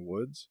in the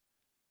woods.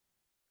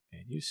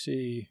 And you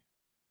see,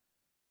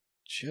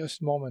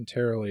 just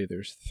momentarily,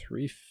 there's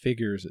 3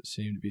 figures that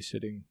seem to be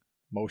sitting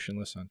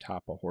motionless on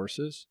top of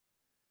horses.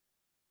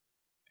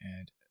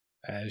 And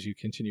as you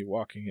continue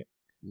walking, it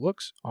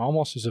looks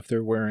almost as if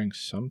they're wearing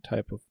some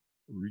type of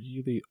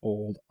really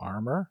old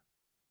armor.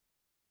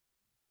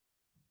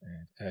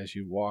 And as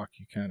you walk,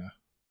 you kind of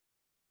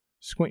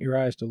squint your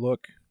eyes to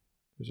look.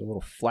 There's a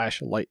little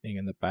flash of lightning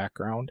in the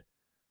background,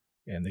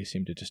 and they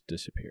seem to just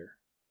disappear.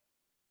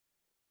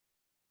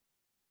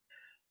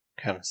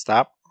 Kind of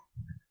stop.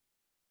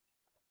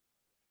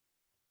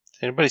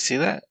 Did anybody see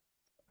that?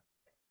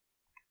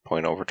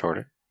 Point over toward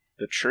it.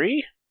 The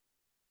tree?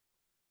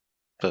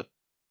 The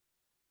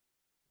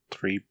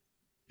 3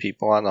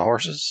 people on the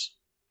horses?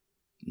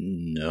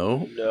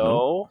 No.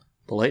 No.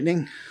 The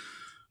lightning?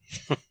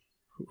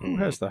 Who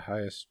has the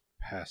highest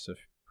passive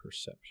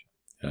perception?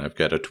 And I've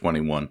got a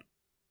 21.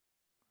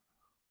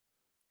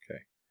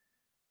 Okay.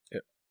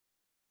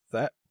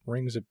 That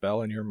rings a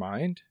bell in your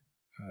mind.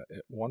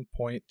 At one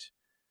point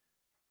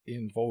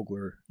in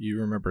Vogler, you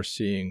remember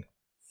seeing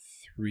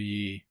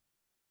 3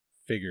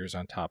 figures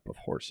on top of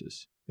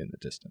horses in the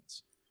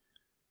distance.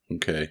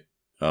 Okay.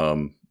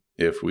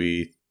 If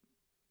we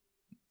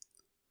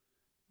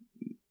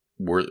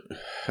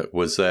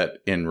was that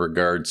in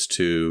regards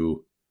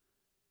to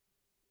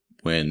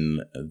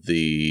when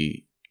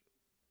the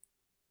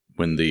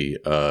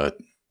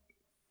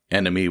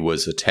enemy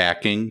was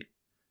attacking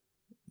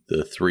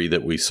the three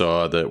that we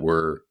saw that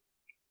were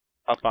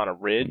Up on a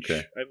ridge,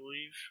 Okay. I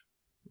believe.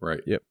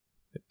 right? Yep.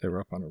 They were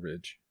up on a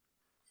ridge.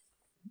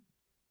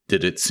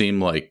 Did it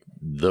seem like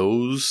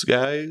those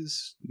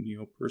guys,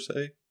 per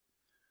se?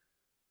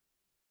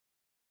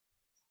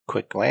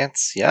 Quick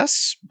glance,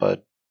 yes,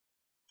 but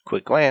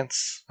quick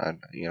glance,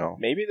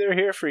 Maybe they're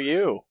here for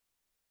you.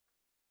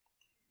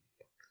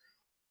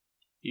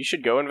 You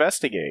should go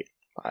investigate.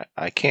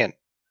 I can't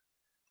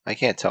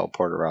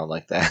teleport around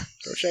like that.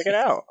 Go check it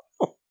out.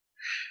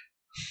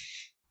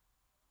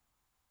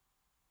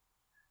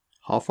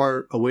 How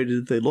far away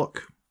did they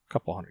look? A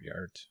couple 100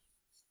 yards.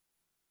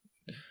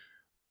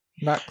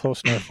 Not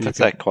close enough you That's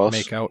could that close.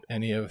 make out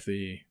any of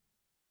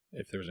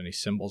if there was any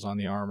symbols on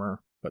the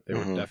armor, but they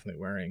were Mhm. definitely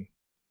wearing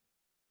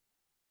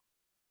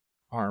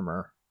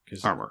armor.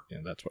 'Cause, Armor.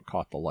 that's what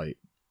caught the light.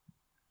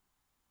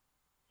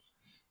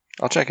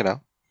 I'll check it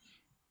out.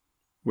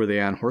 Were they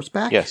on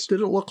horseback? Yes.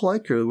 Did it look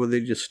like, or were they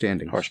just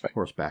standing? Horseback.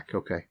 Horseback,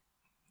 okay.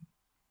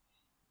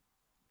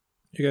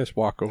 You guys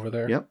walk over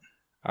there. Yep.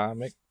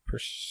 Make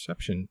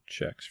perception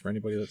checks for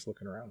anybody that's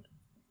looking around.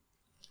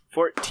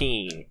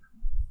 14.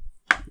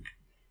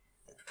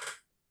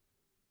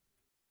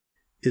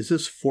 Is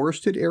this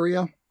forested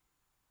area?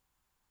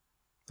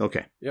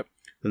 Okay. Yep.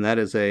 Then that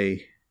is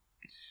a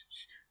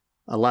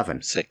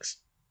 11. 6.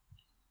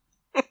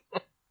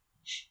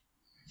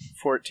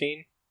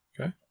 14.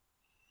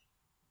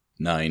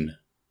 9.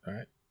 All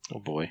right. Oh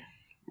boy,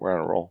 we're on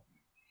a roll.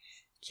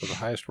 So the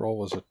highest roll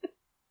was a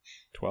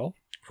 12?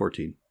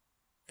 14.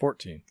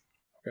 14.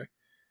 Okay.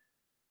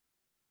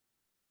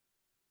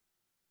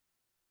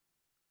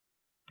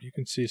 You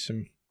can see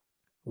some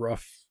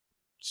rough,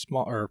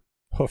 small, or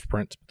hoof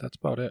prints, but that's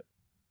about it.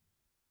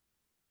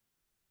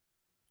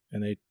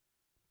 And it's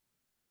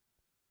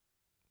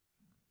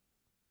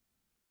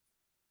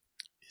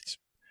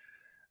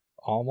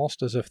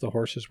almost as if the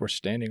horses were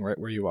standing right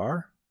where you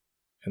are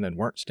and then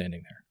weren't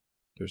standing there.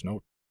 There's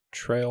no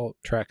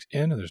tracks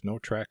in and there's no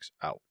tracks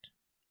out.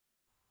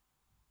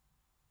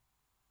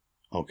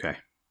 Okay.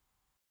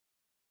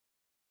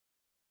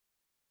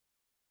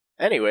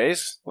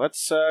 Anyways,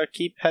 let's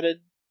keep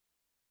headed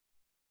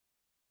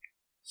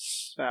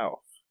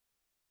south.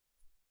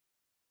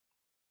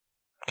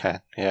 Okay,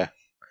 yeah.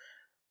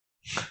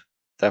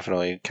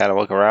 Definitely kind of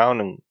look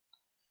around and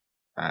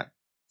I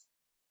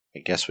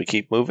guess we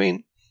keep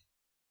moving.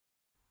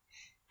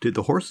 Did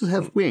the horses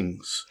have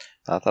wings?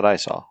 Not that I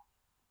saw.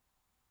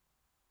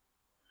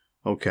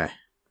 Okay.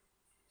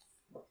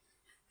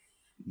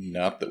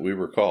 Not that we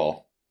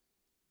recall.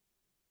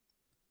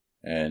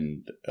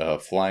 And a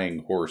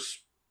flying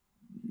horse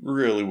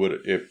really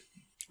would,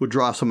 Would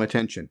draw some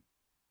attention.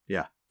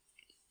 Yeah.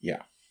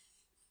 yeah.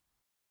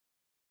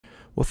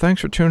 Well,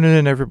 thanks for tuning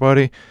in,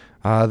 everybody.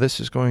 This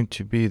is going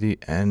to be the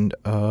end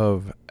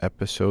of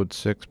episode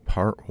 6,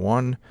 part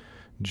 1.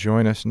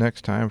 Join us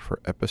next time for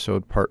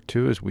episode part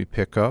 2 as we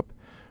pick up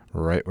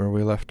right where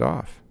we left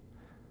off.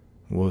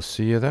 We'll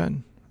see you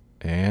then.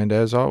 And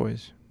as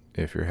always,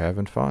 if you're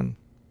having fun,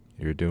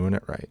 you're doing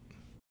it right.